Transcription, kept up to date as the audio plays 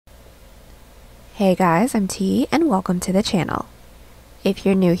Hey guys, I'm T and welcome to the channel. If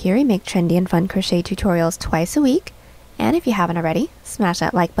you're new here, we make trendy and fun crochet tutorials twice a week, and if you haven't already, smash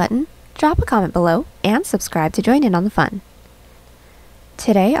that like button, drop a comment below, and subscribe to join in on the fun.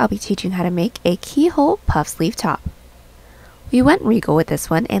 Today I'll be teaching how to make a keyhole puff sleeve top. We went regal with this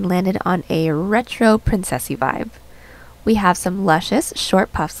one and landed on a retro princessy vibe. We have some luscious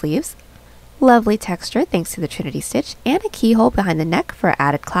short puff sleeves, lovely texture thanks to the Trinity stitch, and a keyhole behind the neck for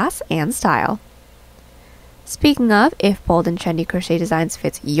added class and style. Speaking of, if bold and trendy crochet designs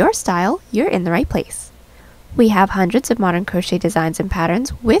fits your style, you're in the right place. We have hundreds of modern crochet designs and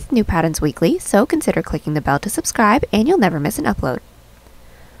patterns with new patterns weekly, so consider clicking the bell to subscribe and you'll never miss an upload.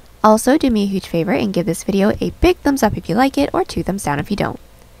 Also, do me a huge favor and give this video a big thumbs up if you like it or 2 thumbs down if you don't.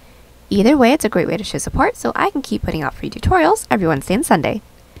 Either way, it's a great way to show support so I can keep putting out free tutorials every Wednesday and Sunday.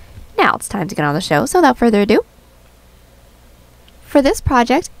 Now it's time to get on the show, so without further ado. For this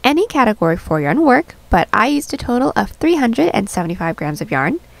project, any category 4 yarn will work, but I used a total of 375 grams of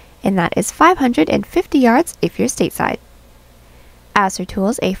yarn, and that is 550 yards if you're stateside. As for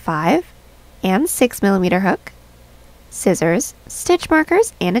tools, a 5 and 6 millimeter hook, scissors, stitch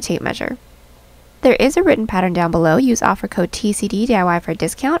markers, and a tape measure. There is a written pattern down below. Use offer code TCDDIY for a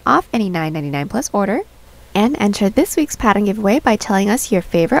discount off any $9.99 plus order, and enter this week's pattern giveaway by telling us your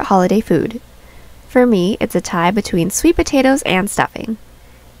favorite holiday food. For me, it's a tie between sweet potatoes and stuffing.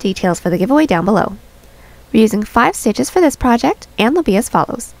 Details for the giveaway down below. We're using 5 stitches for this project, and they'll be as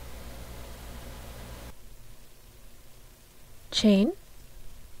follows. Chain,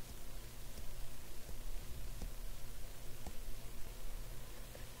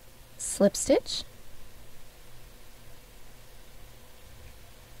 slip stitch,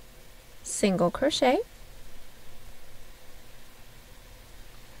 single crochet,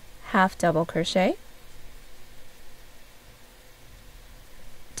 half double crochet,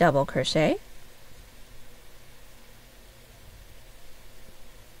 double crochet,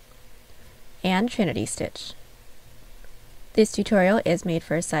 and Trinity stitch. This tutorial is made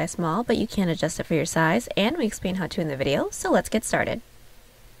for a size small, but you can adjust it for your size, and we explain how to in the video, so let's get started.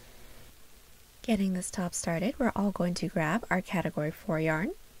 Getting this top started, we're all going to grab our category 4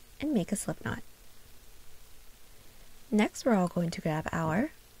 yarn and make a slip knot. Next, we're all going to grab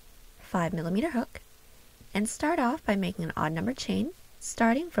our 5 millimeter hook and start off by making an odd number chain,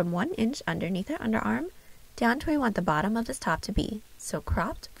 starting from 1 inch underneath our underarm down to where we want the bottom of this top to be, so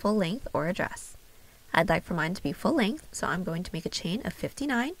cropped, full length, or a dress. I'd like for mine to be full length, so I'm going to make a chain of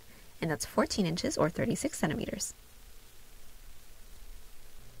 59, and that's 14 inches or 36 centimeters.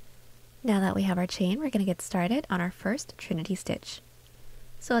 Now that we have our chain, we're going to get started on our first Trinity stitch.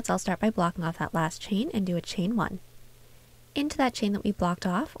 So let's all start by blocking off that last chain and do a chain 1. Into that chain that we blocked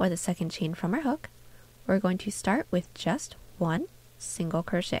off, or the second chain from our hook, we're going to start with just 1 single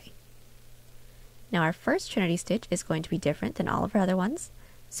crochet. Now our first Trinity stitch is going to be different than all of our other ones,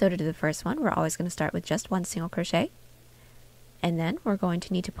 so to do the first one, we're always going to start with just 1 single crochet, and then we're going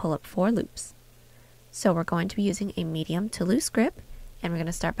to need to pull up 4 loops. So we're going to be using a medium to loose grip, and we're going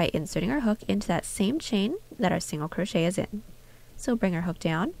to start by inserting our hook into that same chain that our single crochet is in. So bring our hook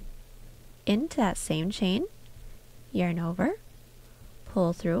down, into that same chain, yarn over,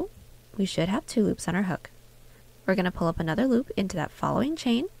 pull through. We should have 2 loops on our hook. We're going to pull up another loop into that following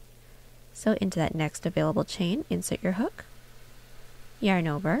chain. So into that next available chain, insert your hook, yarn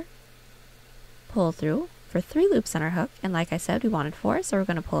over, pull through for 3 loops on our hook, and like I said, we wanted 4, so we're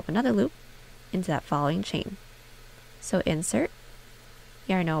going to pull up another loop into that following chain. So insert,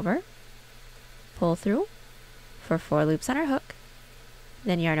 yarn over, pull through for 4 loops on our hook,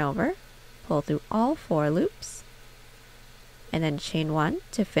 then yarn over, pull through all 4 loops, and then chain 1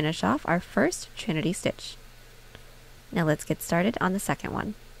 to finish off our first Trinity stitch. Now let's get started on the second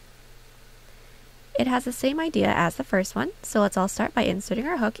one. It has the same idea as the first one, so let's all start by inserting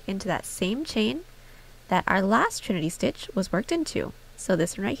our hook into that same chain that our last Trinity stitch was worked into. So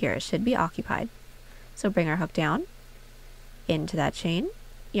this one right here should be occupied. So bring our hook down, into that chain,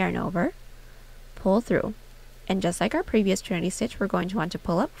 yarn over, pull through, and just like our previous Trinity stitch, we're going to want to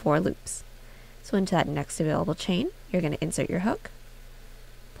pull up 4 loops. So into that next available chain, you're going to insert your hook,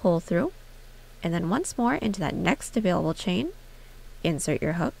 pull through, and then once more into that next available chain, insert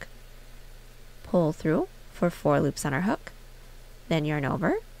your hook, pull through for 4 loops on our hook, then yarn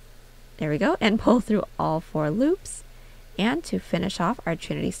over, there we go, and pull through all 4 loops. And to finish off our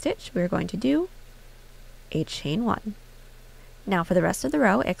Trinity stitch, we're going to do a chain 1. Now for the rest of the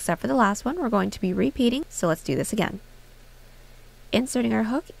row, except for the last one, we're going to be repeating, so let's do this again. Inserting our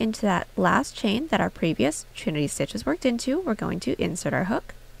hook into that last chain that our previous Trinity stitch was worked into, we're going to insert our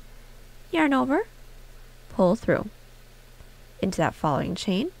hook, yarn over, pull through. Into that following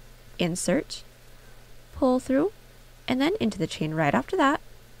chain, insert, pull through, and then into the chain right after that,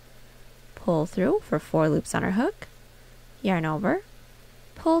 pull through for 4 loops on our hook, yarn over,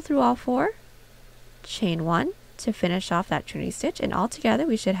 pull through all 4, chain 1 to finish off that Trinity stitch, and all together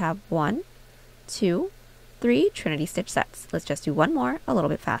we should have 1, 2, 3 Trinity stitch sets. Let's just do one more a little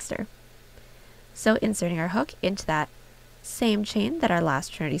bit faster. So inserting our hook into that same chain that our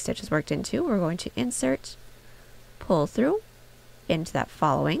last Trinity stitch is worked into, we're going to insert, pull through, into that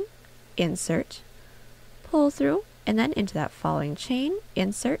following, insert, pull through, and then into that following chain,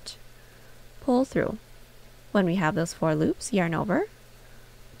 insert, pull through. When we have those 4 loops, yarn over,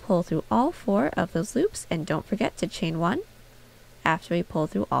 pull through all 4 of those loops, and don't forget to chain 1 after we pull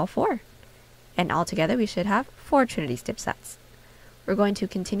through all 4. And all together we should have 4 Trinity stitch sets. We're going to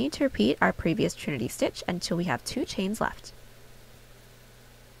continue to repeat our previous Trinity stitch until we have 2 chains left.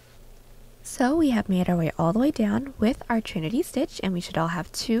 So we have made our way all the way down with our Trinity stitch, and we should all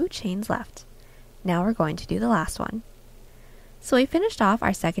have 2 chains left. Now we're going to do the last one. So we finished off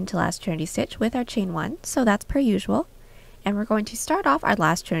our second to last Trinity stitch with our chain 1, so that's per usual. And we're going to start off our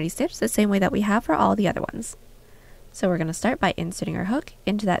last Trinity stitch the same way that we have for all the other ones. So we're going to start by inserting our hook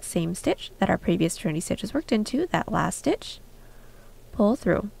into that same stitch that our previous Trinity stitch is worked into, that last stitch, pull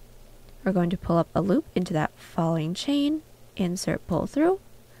through. We're going to pull up a loop into that following chain, insert, pull through,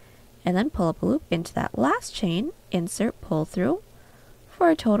 and then pull up a loop into that last chain, insert, pull through, for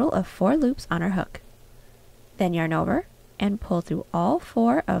a total of 4 loops on our hook. Then yarn over and pull through all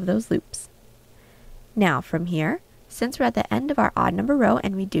 4 of those loops. Now from here, since we're at the end of our odd number row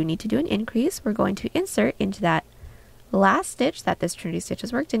and we do need to do an increase, we're going to insert into that last stitch that this Trinity stitch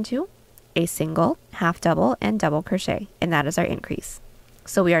is worked into a single, half double, and double crochet, and that is our increase.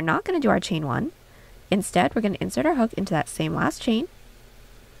 So we are not going to do our chain 1. Instead, we're going to insert our hook into that same last chain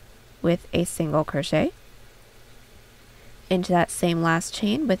with a single crochet, into that same last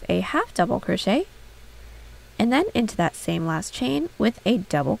chain with a half double crochet, and then into that same last chain with a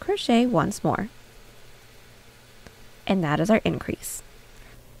double crochet once more. And that is our increase.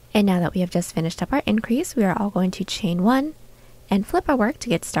 And now that we have just finished up our increase, we are all going to chain 1 and flip our work to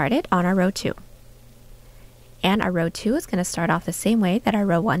get started on our row 2. And our row 2 is going to start off the same way that our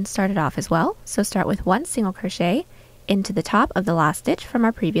row 1 started off as well. So start with 1 single crochet into the top of the last stitch from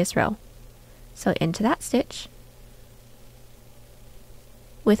our previous row. So into that stitch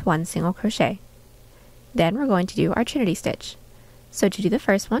with 1 single crochet. Then we're going to do our Trinity stitch. So to do the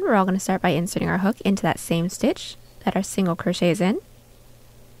first one, we're all going to start by inserting our hook into that same stitch that our single crochet is in,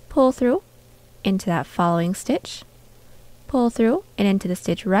 pull through into that following stitch, pull through, and into the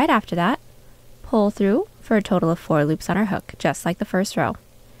stitch right after that, pull through for a total of 4 loops on our hook, just like the first row.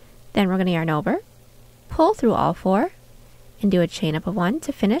 Then we're going to yarn over, pull through all 4, and do a chain up of 1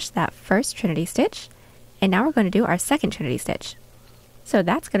 to finish that first Trinity stitch. And now we're going to do our second Trinity stitch. So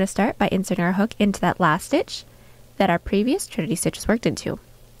that's going to start by inserting our hook into that last stitch that our previous Trinity stitch was worked into.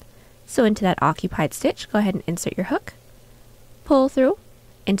 So into that occupied stitch, go ahead and insert your hook, pull through,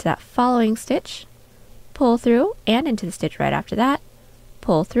 into that following stitch, pull through, and into the stitch right after that,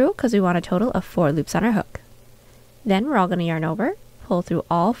 pull through because we want a total of 4 loops on our hook. Then we're all going to yarn over, pull through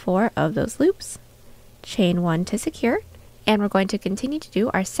all 4 of those loops, chain 1 to secure, and we're going to continue to do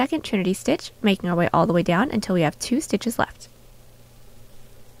our second Trinity stitch, making our way all the way down until we have 2 stitches left.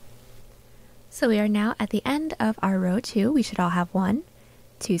 So we are now at the end of our row 2. We should all have 1,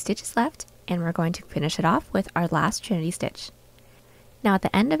 2 stitches left, and we're going to finish it off with our last Trinity stitch. Now at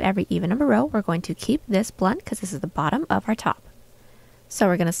the end of every even number row, we're going to keep this blunt because this is the bottom of our top. So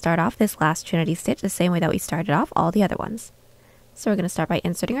we're going to start off this last Trinity stitch the same way that we started off all the other ones. So we're going to start by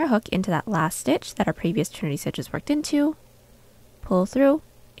inserting our hook into that last stitch that our previous Trinity stitch is worked into, pull through,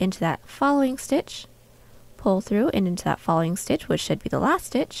 into that following stitch, pull through, and into that following stitch, which should be the last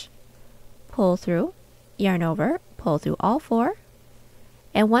stitch, pull through, yarn over, pull through all 4,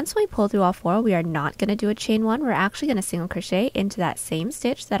 and once we pull through all 4, we are not going to do a chain 1, we're actually going to single crochet into that same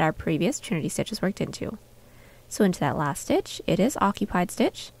stitch that our previous Trinity stitch is worked into. So into that last stitch, it is occupied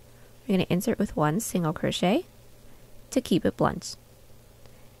stitch, we're going to insert with 1 single crochet to keep it blunt.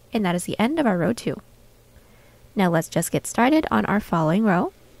 And that is the end of our row 2. Now let's just get started on our following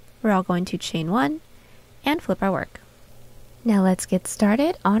row. We're all going to chain 1 and flip our work. Now let's get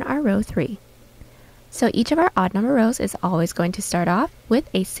started on our row 3. So each of our odd number rows is always going to start off with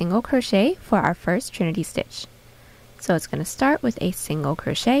a single crochet for our first Trinity stitch. So it's going to start with a single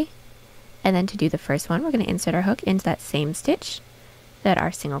crochet, and then to do the first one, we're going to insert our hook into that same stitch that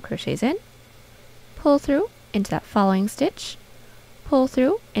our single crochet is in, pull through into that following stitch, pull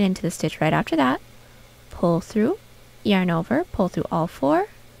through, and into the stitch right after that, pull through, yarn over, pull through all 4,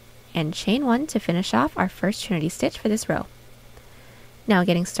 and chain 1 to finish off our first Trinity stitch for this row. Now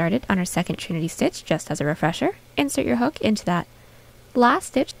getting started on our second Trinity stitch, just as a refresher, insert your hook into that last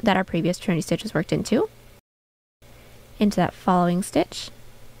stitch that our previous Trinity stitch was worked into that following stitch,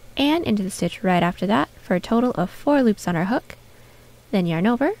 and into the stitch right after that for a total of 4 loops on our hook. Then yarn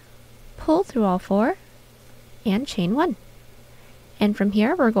over, pull through all 4, and chain 1. And from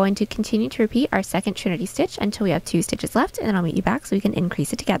here we're going to continue to repeat our second Trinity stitch until we have 2 stitches left, and then I'll meet you back so we can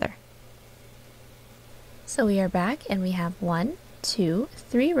increase it together. So we are back and we have 1, 2,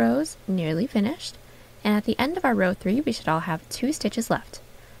 3 rows nearly finished, and at the end of our row 3 we should all have 2 stitches left.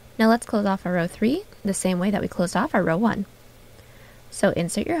 Now let's close off our row 3 the same way that we closed off our row 1. So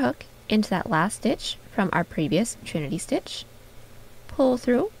insert your hook into that last stitch from our previous Trinity stitch, pull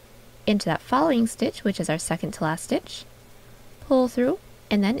through into that following stitch, which is our second to last stitch, pull through,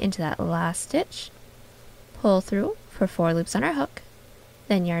 and then into that last stitch, pull through for 4 loops on our hook,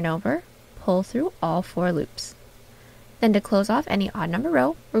 then yarn over, pull through all 4 loops. Then to close off any odd number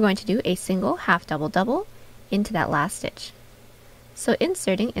row, we're going to do a single half double double into that last stitch. So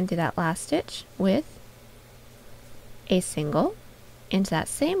inserting into that last stitch with a single, into that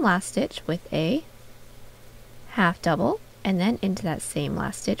same last stitch with a half double, and then into that same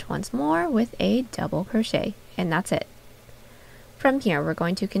last stitch once more with a double crochet, and that's it. From here we're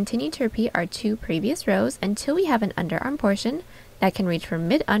going to continue to repeat our 2 previous rows until we have an underarm portion that can reach from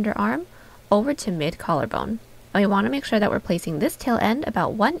mid underarm over to mid collarbone. And we want to make sure that we're placing this tail end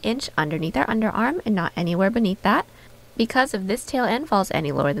about 1 inch underneath our underarm and not anywhere beneath that, because if this tail end falls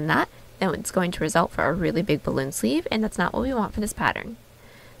any lower than that, then it's going to result for a really big balloon sleeve, and that's not what we want for this pattern.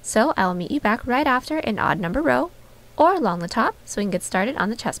 So I will meet you back right after an odd number row or along the top so we can get started on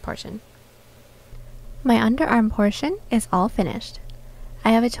the chest portion. My underarm portion is all finished.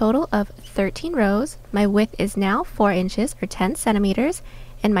 I have a total of 13 rows, my width is now 4 inches or 10 centimeters,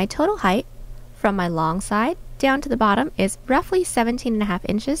 and my total height from my long side down to the bottom is roughly 17.5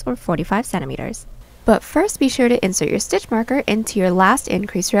 inches or 45 centimeters. But first be sure to insert your stitch marker into your last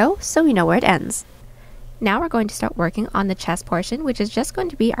increase row so we know where it ends. Now we're going to start working on the chest portion, which is just going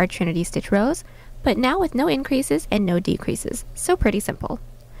to be our Trinity stitch rows, but now with no increases and no decreases, so pretty simple.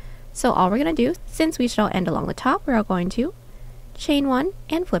 So all we're going to do, since we should all end along the top, we're all going to chain 1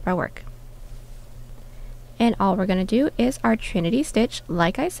 and flip our work. And all we're going to do is our Trinity stitch,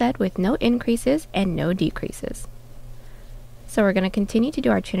 like I said, with no increases and no decreases. So we're going to continue to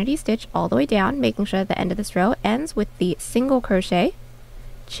do our Trinity stitch all the way down, making sure that the end of this row ends with the single crochet,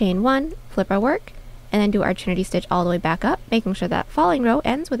 chain 1, flip our work, and then do our Trinity stitch all the way back up, making sure that following row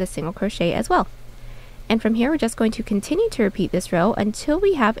ends with a single crochet as well. And from here we're just going to continue to repeat this row until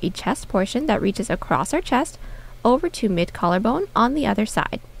we have a chest portion that reaches across our chest over to mid collarbone on the other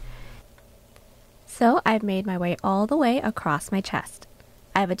side. So I've made my way all the way across my chest.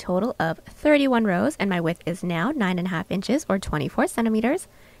 I have a total of 31 rows and my width is now 9.5 inches or 24 centimeters.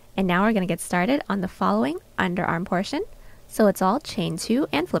 And now we're going to get started on the following underarm portion. So it's all chain 2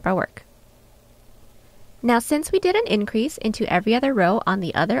 and flip our work. Now since we did an increase into every other row on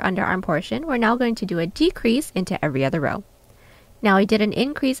the other underarm portion, we're now going to do a decrease into every other row. Now we did an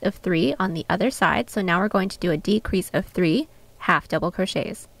increase of 3 on the other side, so now we're going to do a decrease of 3 half double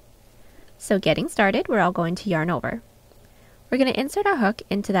crochets. So getting started, we're all going to yarn over. We're going to insert our hook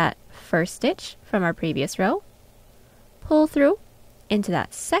into that first stitch from our previous row, pull through into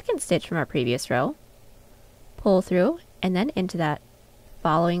that second stitch from our previous row, pull through, and then into that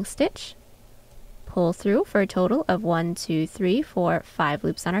following stitch, pull through for a total of 1, 2, 3, 4, 5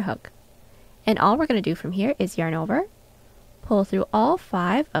 loops on our hook. And all we're going to do from here is yarn over, pull through all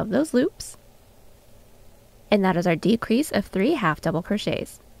 5 of those loops, and that is our decrease of 3 half double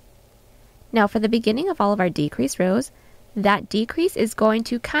crochets. Now for the beginning of all of our decrease rows, that decrease is going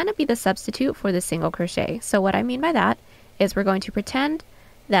to kind of be the substitute for the single crochet. So what I mean by that is we're going to pretend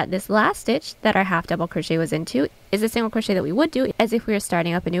that this last stitch that our half double crochet was into is a single crochet that we would do as if we were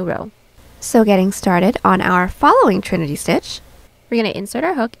starting up a new row. So getting started on our following Trinity stitch, we're going to insert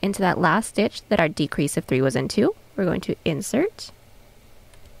our hook into that last stitch that our decrease of 3 was into. We're going to insert,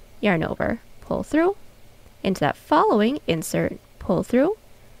 yarn over, pull through, into that following, insert, pull through,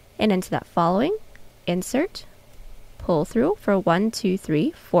 and into that following, insert, pull through for 1, 2, 3,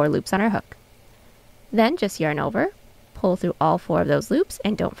 4 loops on our hook. Then just yarn over, pull through all 4 of those loops,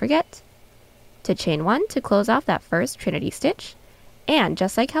 and don't forget to chain 1 to close off that first Trinity stitch. And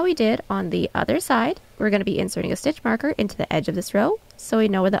just like how we did on the other side, we're going to be inserting a stitch marker into the edge of this row so we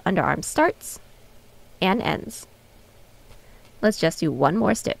know where the underarm starts and ends. Let's just do one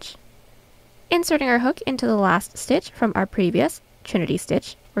more stitch. Inserting our hook into the last stitch from our previous Trinity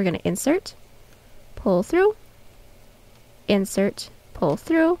stitch, we're going to insert, pull through, insert, pull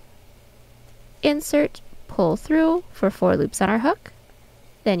through, insert, pull through for 4 loops on our hook,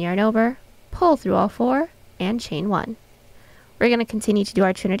 then yarn over, pull through all 4, and chain 1. We're going to continue to do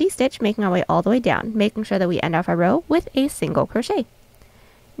our Trinity stitch, making our way all the way down, making sure that we end off our row with a single crochet.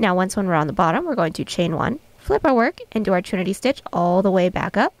 Now once when we're on the bottom, we're going to chain 1, flip our work, and do our Trinity stitch all the way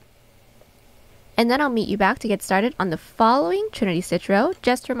back up. And then I'll meet you back to get started on the following Trinity stitch row,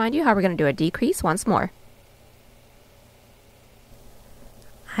 just to remind you how we're going to do a decrease once more.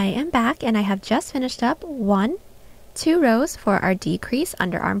 I am back, and I have just finished up 2 rows for our decrease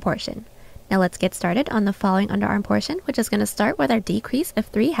underarm portion. Now let's get started on the following underarm portion, which is going to start with our decrease of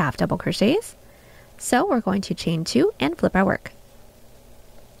 3 half double crochets. So we're going to chain 2 and flip our work.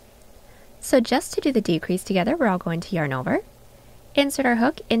 So just to do the decrease together, we're all going to yarn over, insert our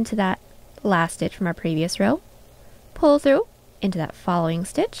hook into that last stitch from our previous row, pull through into that following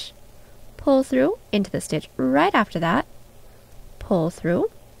stitch, pull through into the stitch right after that, pull through,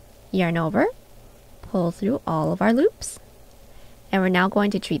 yarn over, pull through all of our loops. And we're now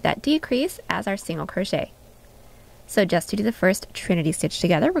going to treat that decrease as our single crochet. So just to do the first Trinity stitch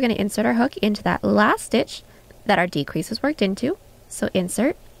together, we're going to insert our hook into that last stitch that our decrease was worked into. So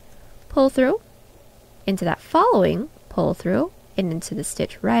insert, pull through, into that following, pull through, and into the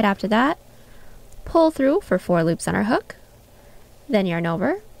stitch right after that, pull through for 4 loops on our hook, then yarn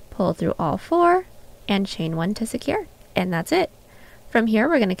over, pull through all 4, and chain 1 to secure. And that's it. From here,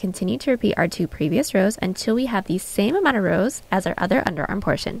 we're going to continue to repeat our 2 previous rows until we have the same amount of rows as our other underarm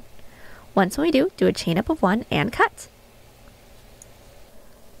portion. Once we do a chain up of 1 and cut.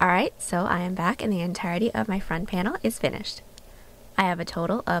 Alright, so I am back and the entirety of my front panel is finished. I have a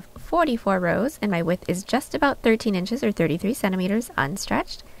total of 44 rows and my width is just about 13 inches or 33 centimeters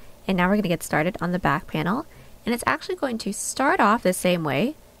unstretched. And now we're going to get started on the back panel, and it's actually going to start off the same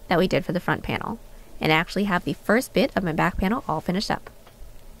way that we did for the front panel, and actually have the first bit of my back panel all finished up.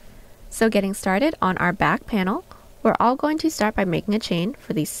 So getting started on our back panel, we're all going to start by making a chain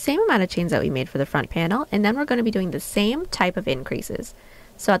for the same amount of chains that we made for the front panel, and then we're going to be doing the same type of increases.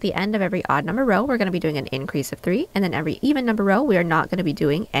 So at the end of every odd number row, we're going to be doing an increase of 3, and then every even number row, we are not going to be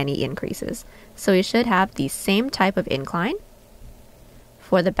doing any increases. So we should have the same type of incline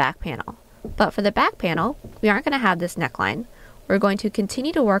for the back panel. But for the back panel, we aren't going to have this neckline. We're going to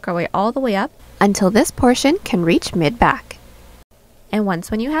continue to work our way all the way up until this portion can reach mid-back. And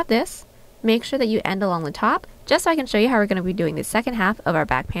once when you have this, make sure that you end along the top, just so I can show you how we're going to be doing the second half of our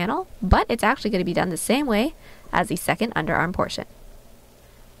back panel, but it's actually going to be done the same way as the second underarm portion.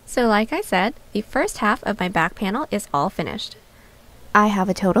 So like I said, the first half of my back panel is all finished. I have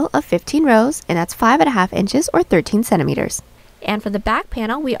a total of 15 rows, and that's 5.5 inches or 13 centimeters. And for the back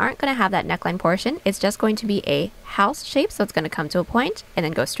panel, we aren't going to have that neckline portion. It's just going to be a house shape, so it's going to come to a point and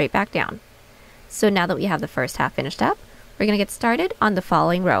then go straight back down. So now that we have the first half finished up, we're going to get started on the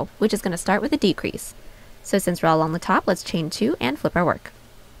following row, which is going to start with a decrease. So since we're all on the top, let's chain 2 and flip our work.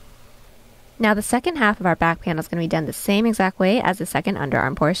 Now the second half of our back panel is going to be done the same exact way as the second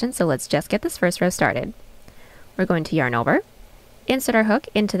underarm portion, so let's just get this first row started. We're going to yarn over, insert our hook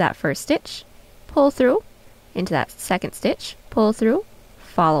into that first stitch, pull through, into that second stitch, pull through,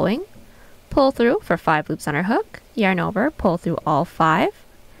 following, pull through for 5 loops on our hook, yarn over, pull through all 5,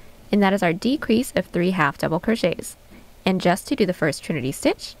 and that is our decrease of 3 half double crochets. And just to do the first Trinity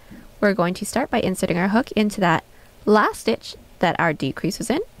stitch, we're going to start by inserting our hook into that last stitch that our decrease was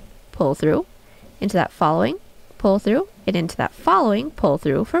in, pull through, into that following, pull through, and into that following, pull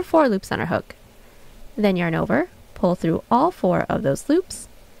through for 4 loops on our hook. Then yarn over, pull through all 4 of those loops,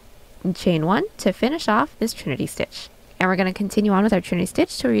 and chain 1 to finish off this Trinity stitch. And we're going to continue on with our Trinity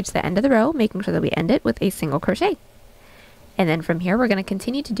stitch to reach the end of the row, making sure that we end it with a single crochet. And then from here, we're going to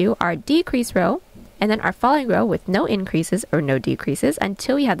continue to do our decrease row, and then our following row with no increases or no decreases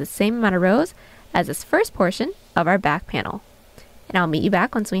until we have the same amount of rows as this first portion of our back panel. And I'll meet you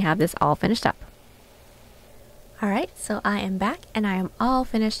back once we have this all finished up. Alright, so I am back and I am all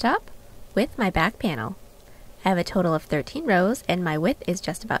finished up with my back panel. I have a total of 13 rows and my width is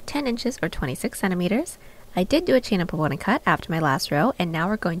just about 10 inches or 26 centimeters. I did do a chain up of 1 and cut after my last row, and now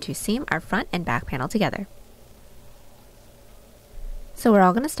we're going to seam our front and back panel together. So we're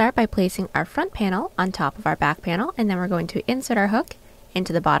all going to start by placing our front panel on top of our back panel, and then we're going to insert our hook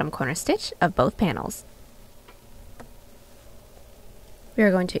into the bottom corner stitch of both panels. We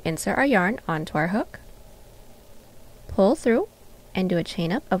are going to insert our yarn onto our hook, pull through, and do a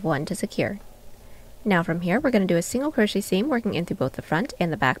chain up of 1 to secure. Now from here, we're going to do a single crochet seam working in through both the front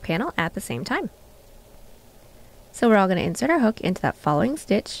and the back panel at the same time. So we're all going to insert our hook into that following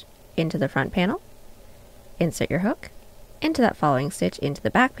stitch into the front panel, insert your hook into that following stitch into the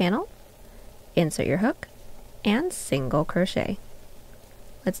back panel, insert your hook, and single crochet.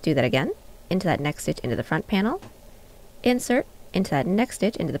 Let's do that again. Into that next stitch into the front panel, insert, into that next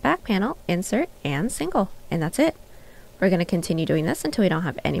stitch into the back panel, insert, and single, and that's it. We're going to continue doing this until we don't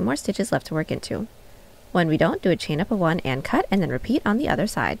have any more stitches left to work into. When we don't, do a chain up of 1 and cut, and then repeat on the other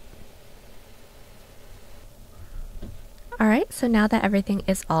side. Alright, so now that everything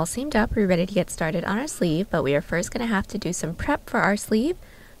is all seamed up, we're ready to get started on our sleeve, but we are first going to have to do some prep for our sleeve.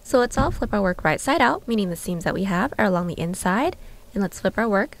 So let's all flip our work right side out, meaning the seams that we have are along the inside, and let's flip our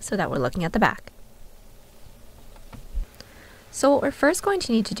work so that we're looking at the back. So what we're first going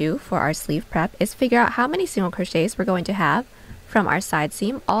to need to do for our sleeve prep is figure out how many single crochets we're going to have from our side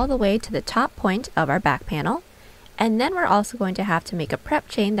seam all the way to the top point of our back panel, and then we're also going to have to make a prep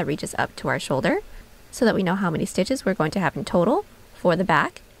chain that reaches up to our shoulder so that we know how many stitches we're going to have in total for the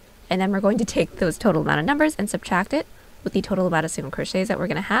back, and then we're going to take those total amount of numbers and subtract it with the total amount of single crochets that we're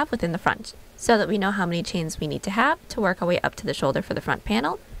going to have within the front, so that we know how many chains we need to have to work our way up to the shoulder for the front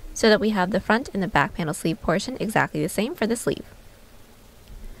panel, so that we have the front and the back panel sleeve portion exactly the same for the sleeve.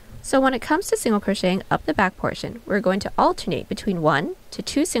 So when it comes to single crocheting up the back portion, we're going to alternate between 1 to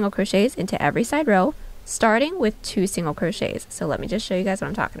 2 single crochets into every side row, starting with 2 single crochets. So let me just show you guys what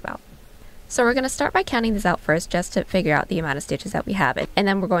I'm talking about. So we're going to start by counting this out first just to figure out the amount of stitches that we have, and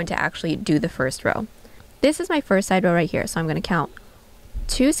then we're going to actually do the first row. This is my first side row right here, so I'm going to count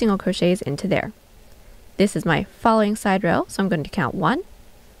 2 single crochets into there. This is my following side row, so I'm going to count 1.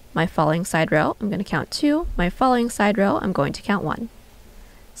 My following side row, I'm going to count 2. My following side row, I'm going to count 1.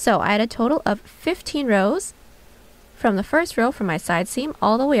 So I had a total of 15 rows from the first row from my side seam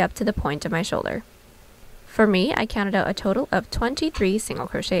all the way up to the point of my shoulder. For me, I counted out a total of 23 single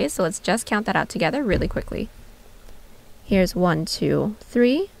crochets, so let's just count that out together really quickly. Here's 1, 2,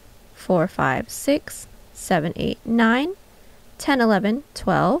 3, 4, 5, 6, 7, 8, 9, 10, 11,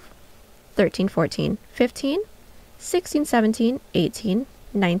 12, 13, 14, 15, 16, 17, 18,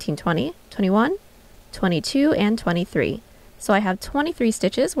 19, 20, 21, 22, and 23. So I have 23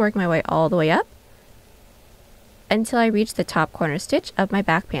 stitches working my way all the way up until I reach the top corner stitch of my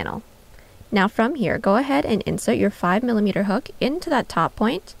back panel. Now from here, go ahead and insert your 5mm hook into that top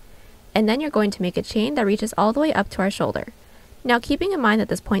point, and then you're going to make a chain that reaches all the way up to our shoulder. Now keeping in mind that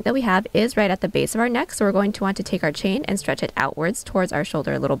this point that we have is right at the base of our neck, so we're going to want to take our chain and stretch it outwards towards our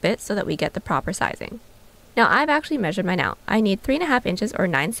shoulder a little bit so that we get the proper sizing. Now I've actually measured mine out. I need 3.5 inches or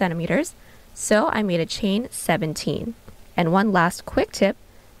 9 centimeters, so I made a chain 17. And one last quick tip,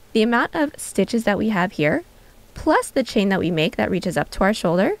 the amount of stitches that we have here, plus the chain that we make that reaches up to our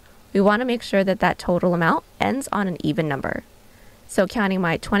shoulder, we want to make sure that that total amount ends on an even number. So counting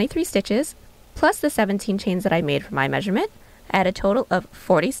my 23 stitches, plus the 17 chains that I made for my measurement, I had a total of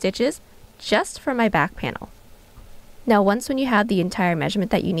 40 stitches just for my back panel. Now once when you have the entire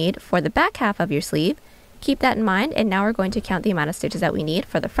measurement that you need for the back half of your sleeve, keep that in mind, and now we're going to count the amount of stitches that we need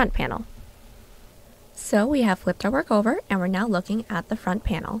for the front panel. So we have flipped our work over, and we're now looking at the front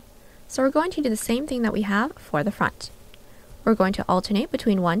panel. So we're going to do the same thing that we have for the front. We're going to alternate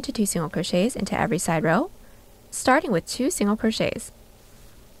between 1 to 2 single crochets into every side row, starting with 2 single crochets.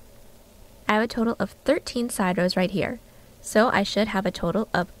 I have a total of 13 side rows right here, so I should have a total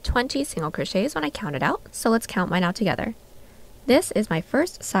of 20 single crochets when I count it out, so let's count mine out together. This is my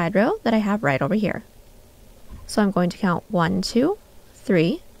first side row that I have right over here. So I'm going to count 1, 2,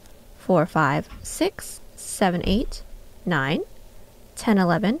 3, 4, 5, 6, 7, 8, 9, 10,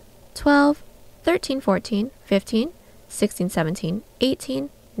 11, 12, 13, 14, 15, 16, 17, 18,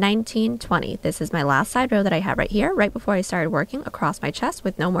 19, 20. This is my last side row that I have right here, right before I started working across my chest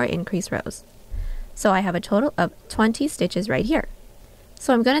with no more increased rows. So I have a total of 20 stitches right here.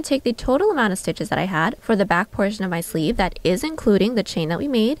 So I'm going to take the total amount of stitches that I had for the back portion of my sleeve, that is including the chain that we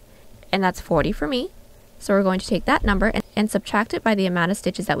made, and that's 40 for me. So we're going to take that number and subtract it by the amount of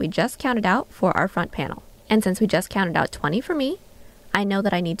stitches that we just counted out for our front panel. And since we just counted out 20 for me, I know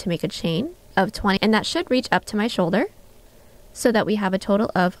that I need to make a chain of 20, and that should reach up to my shoulder, so that we have a total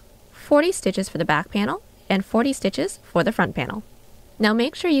of 40 stitches for the back panel and 40 stitches for the front panel. Now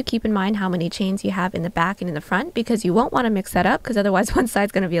make sure you keep in mind how many chains you have in the back and in the front, because you won't want to mix that up, because otherwise one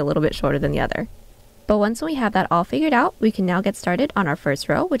side's going to be a little bit shorter than the other. But once we have that all figured out, we can now get started on our first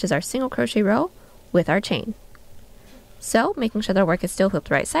row, which is our single crochet row with our chain. So making sure that our work is still flipped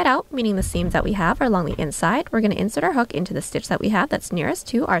right side out, meaning the seams that we have are along the inside, we're going to insert our hook into the stitch that we have that's nearest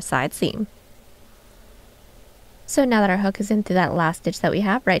to our side seam. So now that our hook is in through that last stitch that we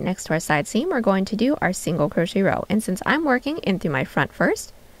have right next to our side seam, we're going to do our single crochet row. And since I'm working in through my front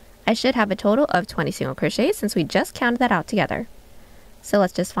first, I should have a total of 20 single crochets since we just counted that out together. So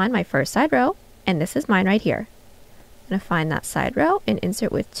let's just find my first side row, and this is mine right here. I'm going to find that side row and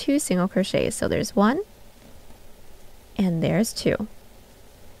insert with 2 single crochets. So there's 1, and there's 2.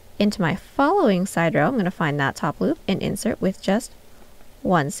 Into my following side row, I'm going to find that top loop and insert with just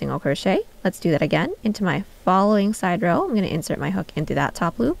one single crochet. Let's do that again. Into my following side row, I'm going to insert my hook into that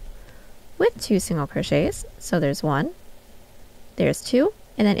top loop with 2 single crochets. So there's 1, there's 2,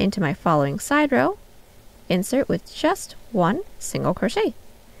 and then into my following side row, insert with just 1 single crochet.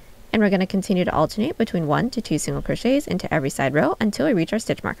 And we're going to continue to alternate between 1 to 2 single crochets into every side row until we reach our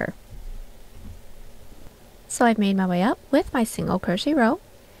stitch marker. So I've made my way up with my single crochet row,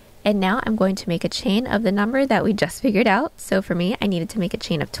 and now I'm going to make a chain of the number that we just figured out. So for me, I needed to make a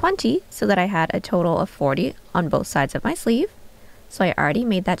chain of 20 so that I had a total of 40 on both sides of my sleeve. So I already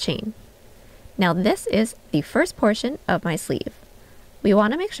made that chain. Now this is the first portion of my sleeve. We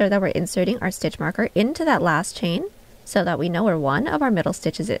want to make sure that we're inserting our stitch marker into that last chain so that we know where one of our middle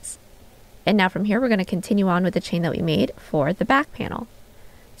stitches is. And now from here, we're going to continue on with the chain that we made for the back panel.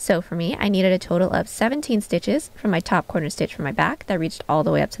 So for me, I needed a total of 17 stitches from my top corner stitch from my back that reached all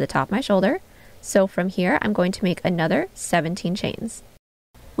the way up to the top of my shoulder. So from here, I'm going to make another 17 chains.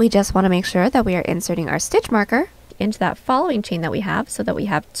 We just want to make sure that we are inserting our stitch marker into that following chain that we have so that we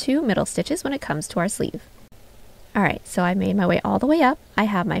have 2 middle stitches when it comes to our sleeve. Alright, so I made my way all the way up. I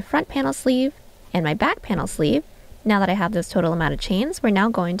have my front panel sleeve and my back panel sleeve. Now that I have this total amount of chains, we're now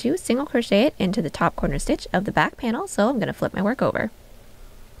going to single crochet it into the top corner stitch of the back panel, so I'm going to flip my work over.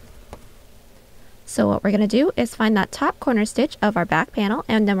 So what we're going to do is find that top corner stitch of our back panel,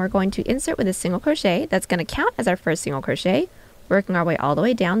 and then we're going to insert with a single crochet. That's going to count as our first single crochet, working our way all the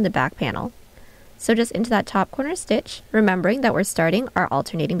way down the back panel. So just into that top corner stitch, remembering that we're starting our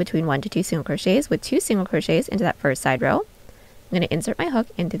alternating between 1 to 2 single crochets with 2 single crochets into that first side row. I'm going to insert my hook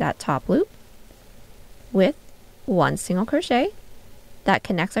into that top loop with 1 single crochet. That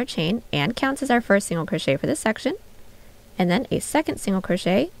connects our chain and counts as our first single crochet for this section, and then a second single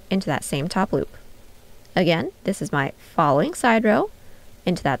crochet into that same top loop. Again, this is my following side row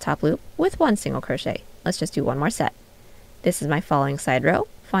into that top loop with 1 single crochet. Let's just do one more set. This is my following side row,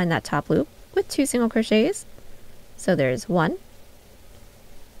 find that top loop with 2 single crochets. So there's 1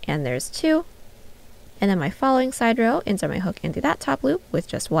 and there's 2, and then my following side row, insert my hook into that top loop with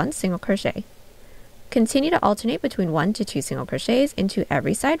just 1 single crochet. Continue to alternate between 1 to 2 single crochets into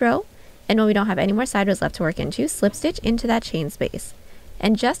every side row, and when we don't have any more side rows left to work into, slip stitch into that chain space.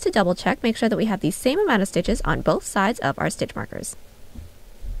 And just to double check, make sure that we have the same amount of stitches on both sides of our stitch markers.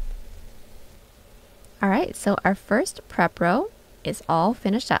 Alright, so our first prep row is all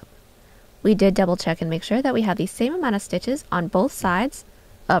finished up. We did double check and make sure that we have the same amount of stitches on both sides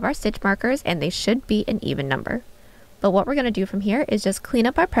of our stitch markers, and they should be an even number. But what we're going to do from here is just clean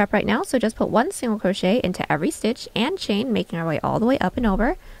up our prep right now. So just put 1 single crochet into every stitch and chain, making our way all the way up and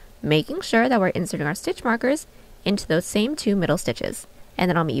over, making sure that we're inserting our stitch markers into those same 2 middle stitches. And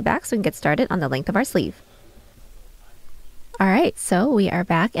then I'll meet you back so we can get started on the length of our sleeve. Alright, so we are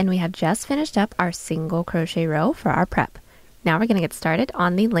back and we have just finished up our single crochet row for our prep. Now we're going to get started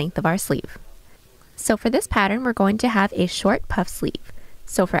on the length of our sleeve. So for this pattern, we're going to have a short puff sleeve.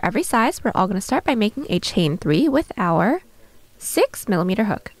 So for every size, we're all going to start by making a chain 3 with our 6mm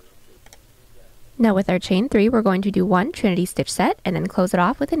hook. Now with our chain 3, we're going to do 1 Trinity stitch set and then close it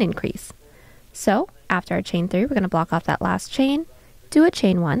off with an increase. So after our chain 3, we're going to block off that last chain, do a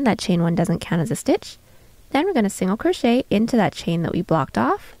chain 1. That chain 1 doesn't count as a stitch. Then we're going to single crochet into that chain that we blocked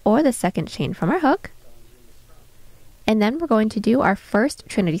off, or the second chain from our hook. And then we're going to do our first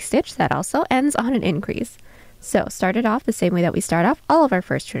Trinity stitch that also ends on an increase. So start it off the same way that we start off all of our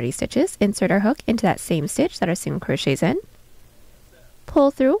first Trinity stitches. Insert our hook into that same stitch that our single crochets in.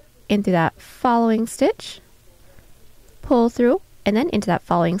 Pull through into that following stitch. Pull through and then into that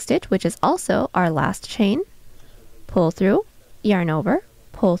following stitch, which is also our last chain. Pull through, yarn over,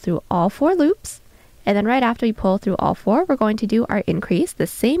 pull through all 4 loops. And then right after we pull through all 4, we're going to do our increase, the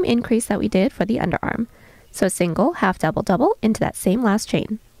same increase that we did for the underarm. So single, half double, double into that same last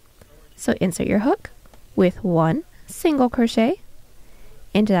chain. So insert your hook with 1 single crochet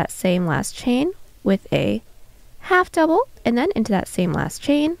into that same last chain with a half double, and then into that same last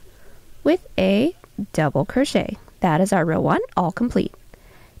chain with a double crochet. That is our row 1 all complete.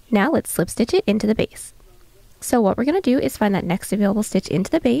 Now let's slip stitch it into the base. So what we're going to do is find that next available stitch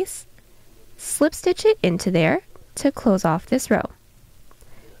into the base, slip stitch it into there to close off this row.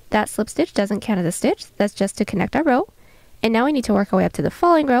 That slip stitch doesn't count as a stitch, that's just to connect our row. And now we need to work our way up to the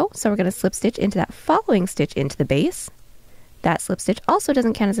following row, so we're going to slip stitch into that following stitch into the base. That slip stitch also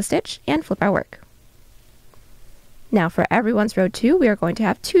doesn't count as a stitch, and flip our work. Now for everyone's row 2, we are going to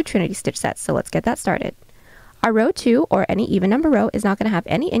have 2 Trinity stitch sets, so let's get that started. Our row 2, or any even number row, is not going to have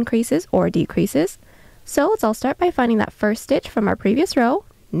any increases or decreases. So let's all start by finding that first stitch from our previous row,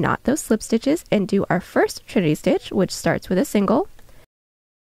 knot those slip stitches, and do our first Trinity stitch, which starts with a single.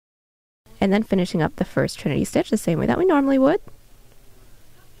 and then finishing up the first Trinity stitch the same way that we normally would.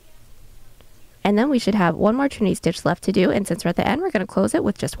 And then we should have one more Trinity stitch left to do, and since we're at the end, we're going to close it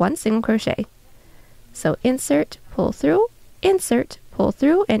with just one single crochet. So insert, pull through, insert, pull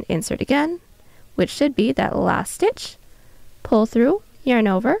through, and insert again, which should be that last stitch. Pull through, yarn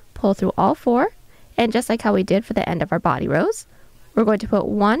over, pull through all 4, and just like how we did for the end of our body rows, we're going to put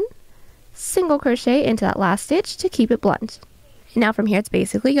one single crochet into that last stitch to keep it blunt. Now from here, it's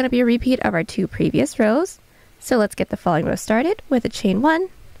basically going to be a repeat of our 2 previous rows. So let's get the following row started with a chain 1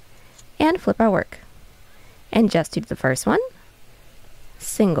 and flip our work. And just do the first one,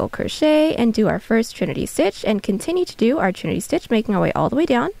 single crochet, and do our first Trinity stitch, and continue to do our Trinity stitch, making our way all the way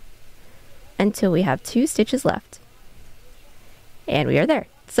down until we have 2 stitches left. And we are there.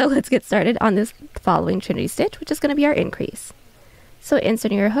 So let's get started on this following Trinity stitch, which is going to be our increase. So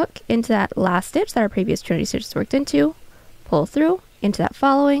inserting your hook into that last stitch that our previous Trinity stitch worked into, pull through, into that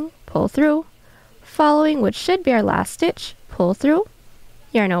following, pull through, following, which should be our last stitch, pull through,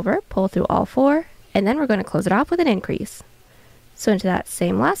 yarn over, pull through all 4, and then we're going to close it off with an increase. So into that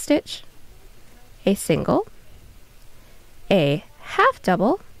same last stitch, a single, a half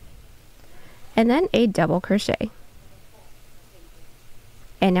double, and then a double crochet.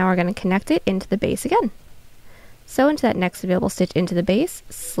 And now we're going to connect it into the base again. So into that next available stitch into the base,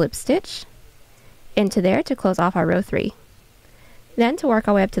 slip stitch into there to close off our row 3. Then to work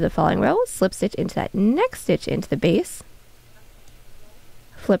our way up to the following row, slip stitch into that next stitch into the base,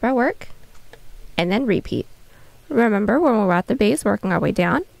 flip our work, and then repeat. Remember, when we're at the base working our way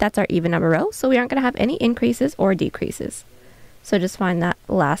down, that's our even number row, so we aren't going to have any increases or decreases. So just find that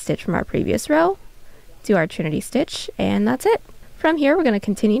last stitch from our previous row, do our Trinity stitch, and that's it. From here, we're going to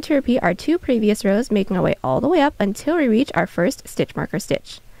continue to repeat our 2 previous rows, making our way all the way up until we reach our first stitch marker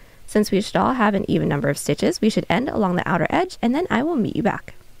stitch. Since we should all have an even number of stitches, we should end along the outer edge, and then I will meet you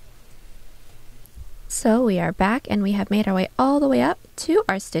back. So we are back, and we have made our way all the way up to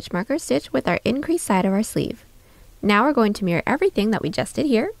our stitch marker stitch with our increased side of our sleeve. Now we're going to mirror everything that we just did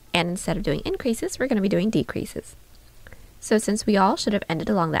here, and instead of doing increases, we're going to be doing decreases. So since we all should have ended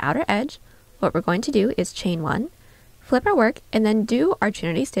along the outer edge, what we're going to do is chain 1, flip our work, and then do our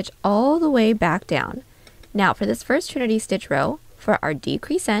Trinity stitch all the way back down. Now for this first Trinity stitch row, for our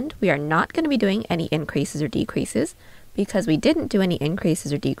decrease end, we are not going to be doing any increases or decreases because we didn't do any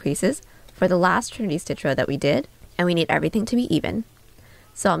increases or decreases for the last Trinity stitch row that we did, and we need everything to be even.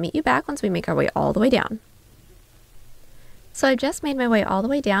 So I'll meet you back once we make our way all the way down. So I've just made my way all the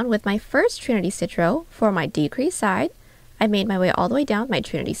way down with my first Trinity stitch row. For my decrease side, I made my way all the way down with my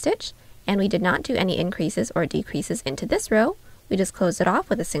Trinity stitch, and we did not do any increases or decreases into this row. We just closed it off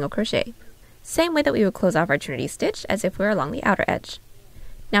with a single crochet. Same way that we would close off our Trinity stitch as if we were along the outer edge.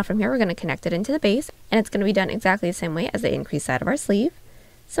 Now from here we're going to connect it into the base, and it's going to be done exactly the same way as the increased side of our sleeve.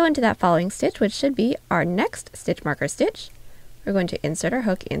 So into that following stitch, which should be our next stitch marker stitch, we're going to insert our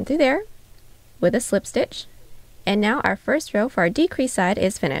hook in through there with a slip stitch, and now our first row for our decreased side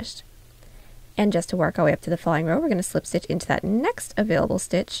is finished. And just to work our way up to the following row, we're going to slip stitch into that next available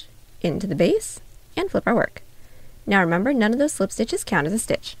stitch into the base and flip our work. Now remember, none of those slip stitches count as a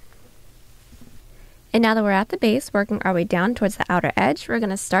stitch. And now that we're at the base, working our way down towards the outer edge, we're going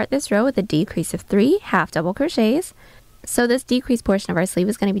to start this row with a decrease of 3 half double crochets. So this decrease portion of our sleeve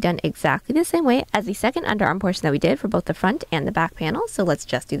is going to be done exactly the same way as the second underarm portion that we did for both the front and the back panel. So let's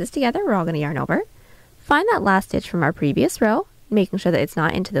just do this together. We're all going to yarn over. Find that last stitch from our previous row, making sure that it's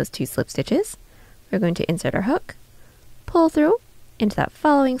not into those 2 slip stitches. We're going to insert our hook, pull through into that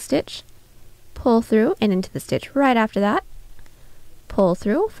following stitch, pull through and into the stitch right after that, pull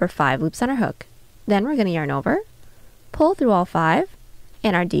through for 5 loops on our hook. Then we're going to yarn over, pull through all 5,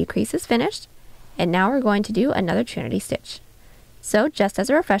 and our decrease is finished. And now we're going to do another Trinity stitch. So just as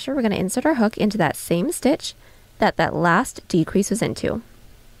a refresher, we're going to insert our hook into that same stitch that last decrease was into.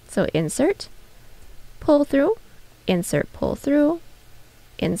 So insert, pull through, insert, pull through,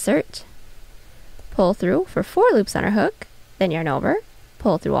 insert, pull through for 4 loops on our hook, then yarn over,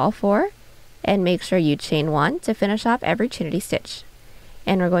 pull through all 4, and make sure you chain 1 to finish off every Trinity stitch.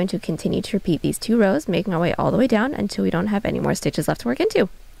 And we're going to continue to repeat these 2 rows, making our way all the way down until we don't have any more stitches left to work into.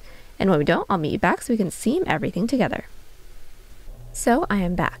 And when we don't, I'll meet you back so we can seam everything together. So I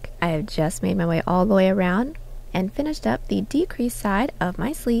am back. I have just made my way all the way around and finished up the decreased side of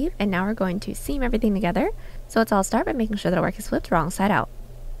my sleeve, and now we're going to seam everything together. So let's all start by making sure that our work is flipped wrong side out.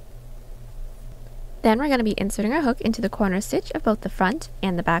 Then we're going to be inserting our hook into the corner stitch of both the front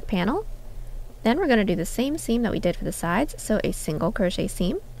and the back panel. Then we're going to do the same seam that we did for the sides, so a single crochet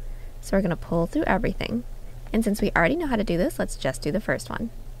seam. So we're going to pull through everything. And since we already know how to do this, let's just do the first one.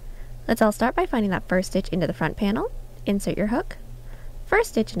 Let's all start by finding that first stitch into the front panel, insert your hook,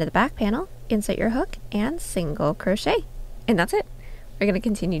 first stitch into the back panel, insert your hook, and single crochet. And that's it. We're going to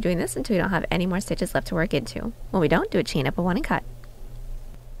continue doing this until we don't have any more stitches left to work into. When we don't, do a chain up of 1 and cut.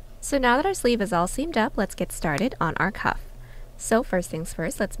 So now that our sleeve is all seamed up, let's get started on our cuff. So first things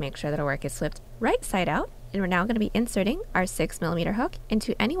first, let's make sure that our work is flipped right side out, and we're now going to be inserting our 6mm hook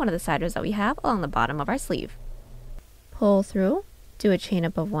into any one of the side rows that we have along the bottom of our sleeve. Pull through, do a chain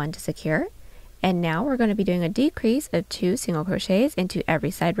up of 1 to secure, and now we're going to be doing a decrease of 2 single crochets into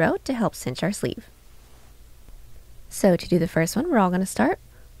every side row to help cinch our sleeve. So to do the first one, we're all going to start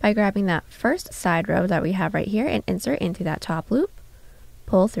by grabbing that first side row that we have right here and insert into that top loop,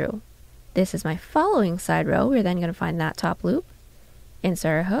 pull through. This is my following side row. We're then going to find that top loop,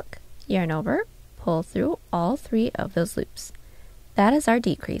 insert a hook, yarn over, pull through all 3 of those loops. That is our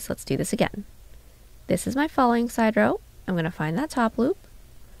decrease. Let's do this again. This is my following side row. I'm going to find that top loop,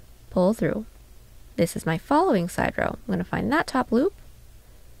 pull through. This is my following side row. I'm going to find that top loop,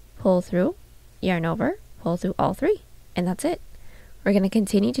 pull through, yarn over, pull through all 3, and that's it. We're going to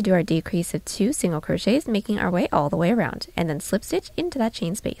continue to do our decrease of 2 single crochets, making our way all the way around, and then slip stitch into that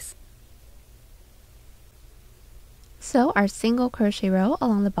chain space. So our single crochet row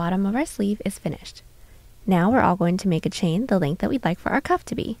along the bottom of our sleeve is finished. Now we're all going to make a chain the length that we'd like for our cuff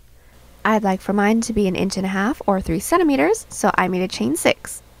to be. I'd like for mine to be 1.5 inches or 3 centimeters, so I made a chain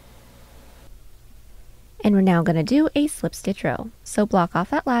 6. And we're now going to do a slip stitch row. So block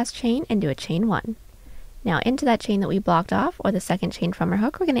off that last chain and do a chain 1. Now into that chain that we blocked off, or the second chain from our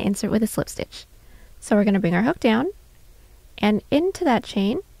hook, we're going to insert with a slip stitch. So we're going to bring our hook down, and into that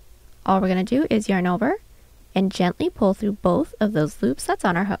chain, all we're going to do is yarn over and gently pull through both of those loops that's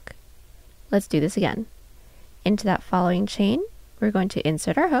on our hook. Let's do this again. Into that following chain, we're going to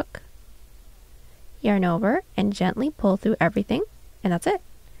insert our hook, yarn over, and gently pull through everything, and that's it.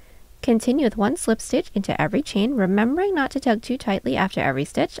 Continue with 1 slip stitch into every chain, remembering not to tug too tightly after every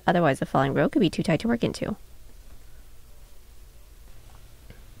stitch, otherwise the following row could be too tight to work into.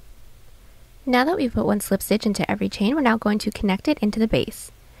 Now that we've put 1 slip stitch into every chain, we're now going to connect it into the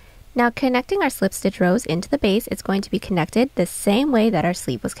base. Now connecting our slip stitch rows into the base is going to be connected the same way that our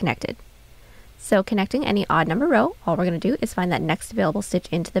sleeve was connected. So connecting any odd number row, all we're going to do is find that next available stitch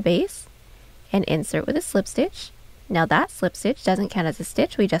into the base and insert with a slip stitch. Now that slip stitch doesn't count as a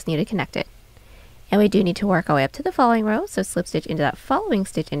stitch, we just need to connect it. And we do need to work our way up to the following row, so slip stitch into that following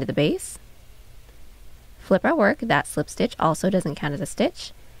stitch into the base. Flip our work, that slip stitch also doesn't count as a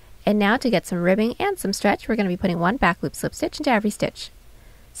stitch. And now to get some ribbing and some stretch, we're going to be putting 1 back loop slip stitch into every stitch.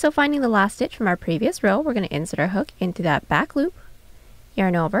 So finding the last stitch from our previous row, we're going to insert our hook into that back loop,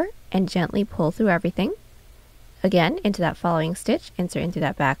 yarn over, and gently pull through everything. Again, into that following stitch, insert into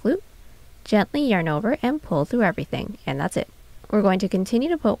that back loop, gently yarn over and pull through everything, and that's it. We're going to continue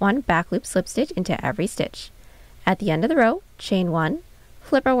to put 1 back loop slip stitch into every stitch. At the end of the row, chain 1,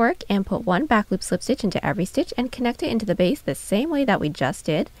 flip our work and put 1 back loop slip stitch into every stitch and connect it into the base the same way that we just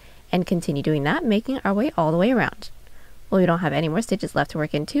did, and continue doing that, making our way all the way around. When we don't have any more stitches left to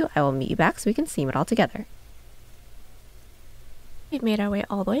work into, I will meet you back so we can seam it all together. We've made our way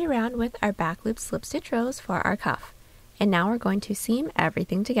all the way around with our back loop slip stitch rows for our cuff, and now we're going to seam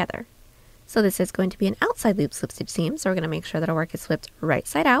everything together. So this is going to be an outside loop slip stitch seam, so we're going to make sure that our work is flipped right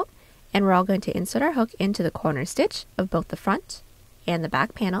side out, and we're all going to insert our hook into the corner stitch of both the front and the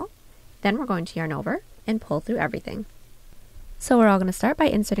back panel. Then we're going to yarn over and pull through everything. So we're all going to start by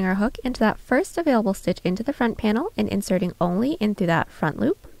inserting our hook into that first available stitch into the front panel and inserting only into that front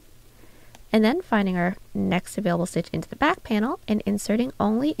loop. And then finding our next available stitch into the back panel and inserting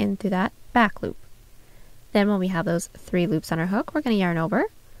only into that back loop. Then when we have those 3 loops on our hook, we're going to yarn over,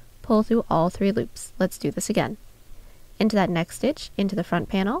 pull through all 3 loops. Let's do this again. Into that next stitch into the front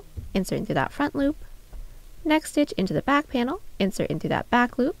panel, insert into that front loop. Next stitch into the back panel, insert into that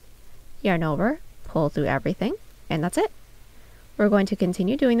back loop, yarn over, pull through everything, and that's it. We're going to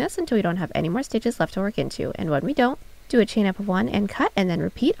continue doing this until we don't have any more stitches left to work into, and when we don't, do a chain up of 1 and cut, and then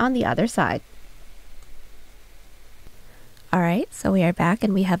repeat on the other side. Alright, so we are back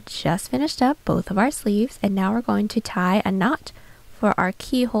and we have just finished up both of our sleeves, and now we're going to tie a knot for our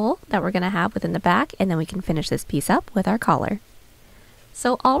keyhole that we're going to have within the back, and then we can finish this piece up with our collar.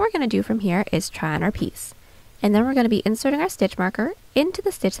 So all we're going to do from here is try on our piece, and then we're going to be inserting our stitch marker into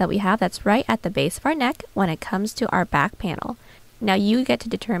the stitch that we have that's right at the base of our neck when it comes to our back panel. Now you get to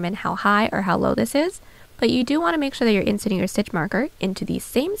determine how high or how low this is, but you do want to make sure that you're inserting your stitch marker into the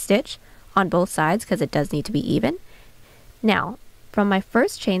same stitch on both sides because it does need to be even. Now, from my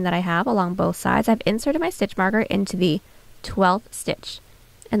first chain that I have along both sides, I've inserted my stitch marker into the 12th stitch,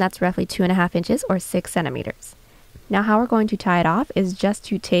 and that's roughly 2.5 inches or 6 centimeters. Now how we're going to tie it off is just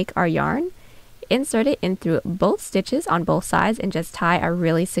to take our yarn, insert it in through both stitches on both sides and just tie a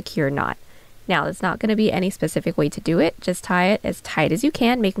really secure knot. Now, there's not going to be any specific way to do it. Just tie it as tight as you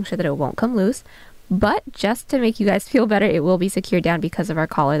can, making sure that it won't come loose. But just to make you guys feel better, it will be secured down because of our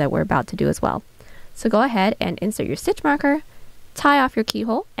collar that we're about to do as well. So go ahead and insert your stitch marker, tie off your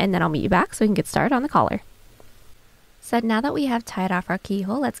keyhole, and then I'll meet you back so we can get started on the collar. So now that we have tied off our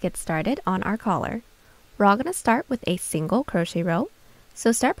keyhole, let's get started on our collar. We're all going to start with a single crochet row.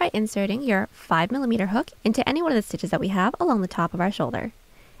 So start by inserting your 5mm hook into any one of the stitches that we have along the top of our shoulder.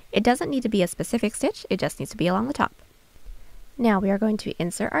 It doesn't need to be a specific stitch, it just needs to be along the top. Now we are going to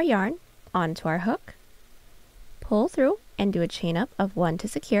insert our yarn onto our hook, pull through, and do a chain up of 1 to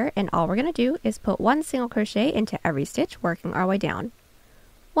secure, and all we're going to do is put 1 single crochet into every stitch, working our way down.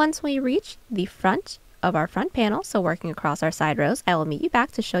 Once we reach the front of our front panel, so working across our side rows, I will meet you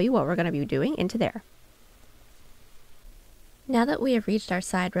back to show you what we're going to be doing into there. Now that we have reached our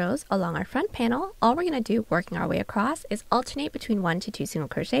side rows along our front panel, all we're going to do working our way across is alternate between 1 to 2 single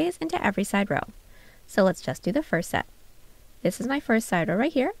crochets into every side row. So let's just do the first set. This is my first side row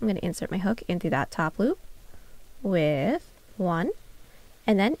right here. I'm going to insert my hook into that top loop with 1,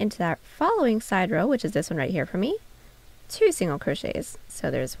 and then into that following side row, which is this one right here for me, 2 single crochets.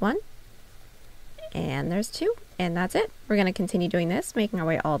 So there's 1 and there's 2, and that's it. We're going to continue doing this, making our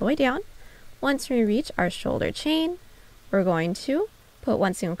way all the way down. Once we reach our shoulder chain, we're going to put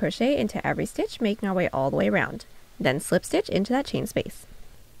 1 single crochet into every stitch, making our way all the way around. Then slip stitch into that chain space.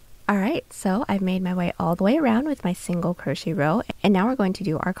 Alright, so I've made my way all the way around with my single crochet row, and now we're going to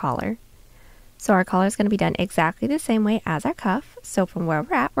do our collar. So our collar is going to be done exactly the same way as our cuff. So from where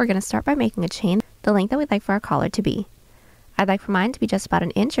we're at, we're going to start by making a chain the length that we'd like for our collar to be. I'd like for mine to be just about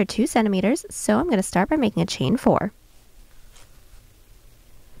 1 inch or 2 centimeters, so I'm going to start by making a chain 4.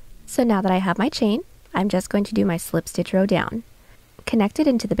 So now that I have my chain, I'm just going to do my slip stitch row down. Connect it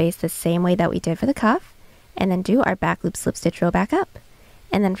into the base the same way that we did for the cuff, and then do our back loop slip stitch row back up.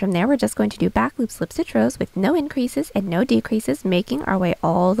 And then from there, we're just going to do back loop slip stitch rows with no increases and no decreases, making our way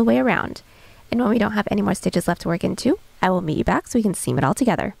all the way around. And when we don't have any more stitches left to work into, I will meet you back so we can seam it all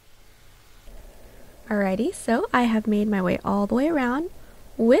together. Alrighty, so I have made my way all the way around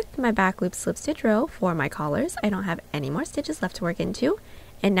with my back loop slip stitch row for my collars. I don't have any more stitches left to work into,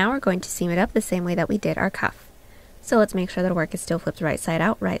 and now we're going to seam it up the same way that we did our cuff. So let's make sure that our work is still flipped right side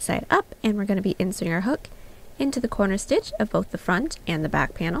out, right side up, and we're going to be inserting our hook into the corner stitch of both the front and the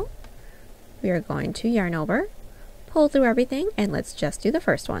back panel. We are going to yarn over, pull through everything, and let's just do the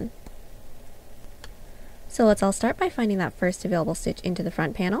first one. So let's all start by finding that first available stitch into the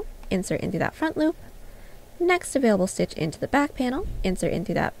front panel, insert into that front loop, next available stitch into the back panel, insert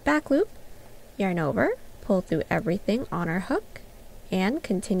into that back loop, yarn over, pull through everything on our hook, and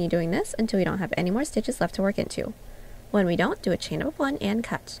continue doing this until we don't have any more stitches left to work into. When we don't, do a chain of 1 and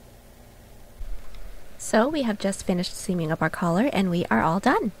cut. So we have just finished seaming up our collar and we are all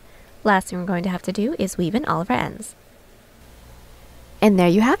done. Last thing we're going to have to do is weave in all of our ends. And there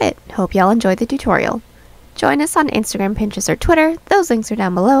you have it. Hope y'all enjoyed the tutorial. Join us on Instagram, Pinterest, or Twitter. Those links are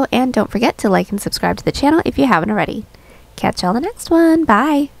down below, and don't forget to like and subscribe to the channel if you haven't already. Catch y'all in the next one.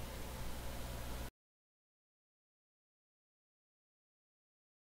 Bye!